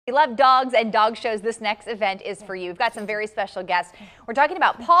We love dogs and dog shows. This next event is for you. We've got some very special guests. We're talking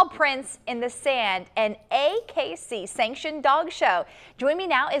about Paw Prints in the Sand, an AKC sanctioned dog show. Joining me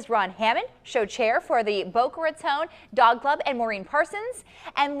now is Ron Hammond, show chair for the Boca Dog Club, and Maureen Parsons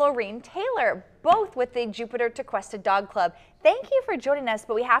and Lorene Taylor, both with the Jupiter Tequesta Dog Club. Thank you for joining us,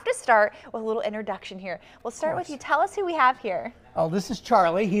 but we have to start with a little introduction here. We'll start with you. Tell us who we have here. Oh, this is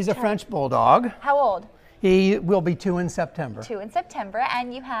Charlie. He's a French Bulldog. How old? He will be 2 in September. 2 in September,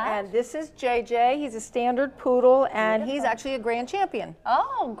 and you have? And this is JJ. He's a standard poodle, and he's actually a grand champion.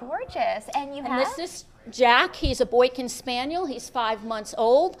 Oh, gorgeous. And you have? And this is Jack. He's a Boykin Spaniel. He's 5 months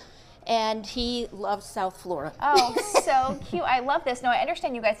old, and he loves South Florida. Oh, so cute. I love this. Now, I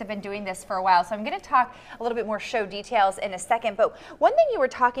understand you guys have been doing this for a while, so I'm going to talk a little bit more show details in a second. But one thing you were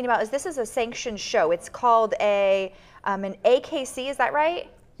talking about is this is a sanctioned show. It's called an AKC, is that right?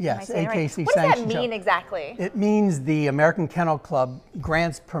 Yes, AKC right? sanctioned. What does that mean exactly? It means the American Kennel Club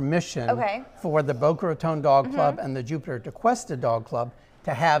grants permission for the Boca Raton Dog Club and the Jupiter Tequesta Dog Club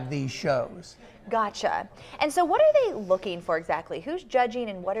to have these shows. Gotcha. And so what are they looking for exactly? Who's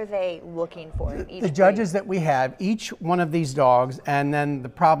judging and what are they looking for? The judges that we have, each one of these dogs, and then the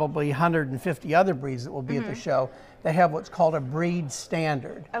probably 150 other breeds that will be at the show, they have what's called a breed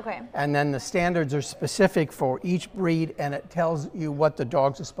standard. Okay. And then the standards are specific for each breed, and it tells you what the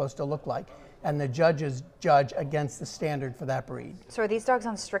dogs are supposed to look like. And the judges judge against the standard for that breed. So are these dogs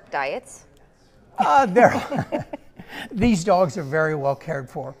on strict diets? These dogs are very well cared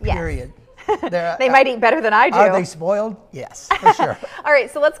for, period. They might eat better than I do. Are they spoiled? Yes, for sure. All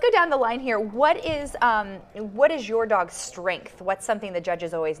right, so let's go down the line here. What is your dog's strength? What's something the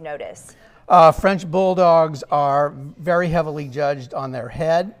judges always notice? French Bulldogs are very heavily judged on their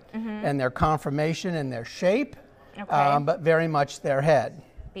head and their conformation and their shape, but very much their head.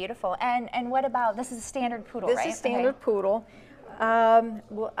 Beautiful. And what about, this is a standard poodle, right? This is standard poodle.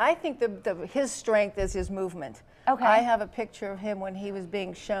 Well, I think his strength is his movement. Okay. I have a picture of him when he was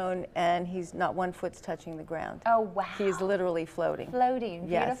being shown, and he's not 1 foot touching the ground. Oh, wow. He's literally floating. Floating,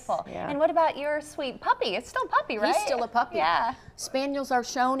 beautiful. Yes, yeah. And what about your sweet puppy? It's still a puppy, right? He's still a puppy. Yeah. Spaniels are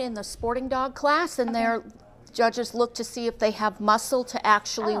shown in the sporting dog class, and their judges look to see if they have muscle to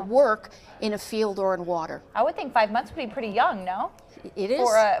actually work in a field or in water. I would think 5 months would be pretty young, no? It is.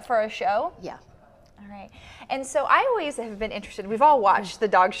 For a show? Yeah. All right. And so I always have been interested. We've all watched the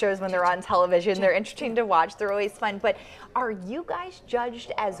dog shows when they're on television. They're interesting to watch. They're always fun. But are you guys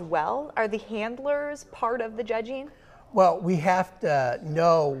judged as well? Are the handlers part of the judging? Well, we have to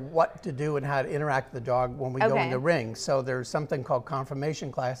know what to do and how to interact with the dog when we go in the ring. So there's something called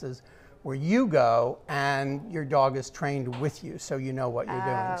confirmation classes where you go and your dog is trained with you, so you know what you're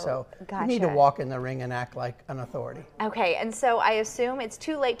doing. So you need to walk in the ring and act like an authority. Okay, and so I assume it's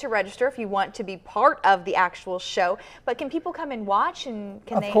too late to register if you want to be part of the actual show, but can people come and watch? And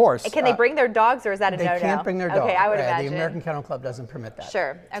can they bring their dogs, or is that a no-no? They can't bring their dogs. Okay, I would imagine. The American Kennel Club doesn't permit that.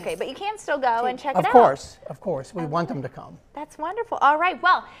 Sure, okay, but you can still go and check it out. Of course, we want them to come. That's wonderful. All right,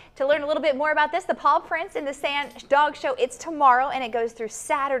 well, to learn a little bit more about this, the Paw Prints in the Sand Dog Show, it's tomorrow and it goes through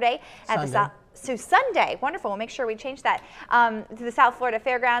Saturday at Sunday. Wonderful. We'll make sure we change that to the South Florida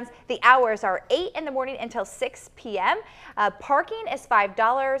Fairgrounds. The hours are 8 in the morning until 6 p.m. Parking is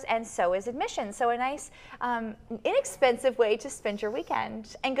 $5 and so is admission. So a nice, inexpensive way to spend your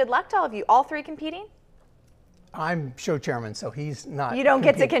weekend. And good luck to all of you. All three competing? I'm show chairman, so he's not. You don't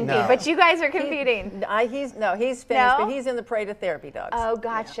get to compete, but you guys are competing. He's finished, but he's in the parade of therapy dogs. Oh,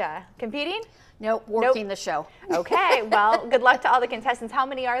 gotcha. Competing? Nope, working the show. Okay, well, good luck to all the contestants. How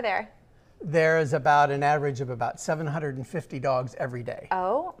many are there? There's about an average of about 750 dogs every day.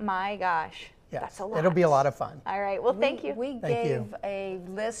 Oh my gosh. Yes. That's a lot. It'll be a lot of fun. All right, well, thank you. We gave a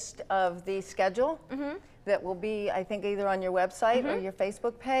list of the schedule that will be, I think, either on your website or your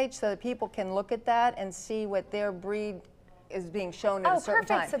Facebook page, so that people can look at that and see what their breed is being shown at a certain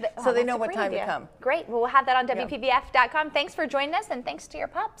time. So they know what time to come. Great. Well, we'll have that on WPBF.com. Thanks for joining us, and thanks to your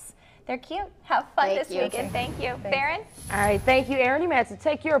pups. They're cute. Have fun this weekend. Thank you. Baron? All right. Thank you, Aaron. You might have to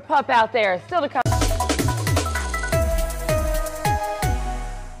take your pup out there. Still to come.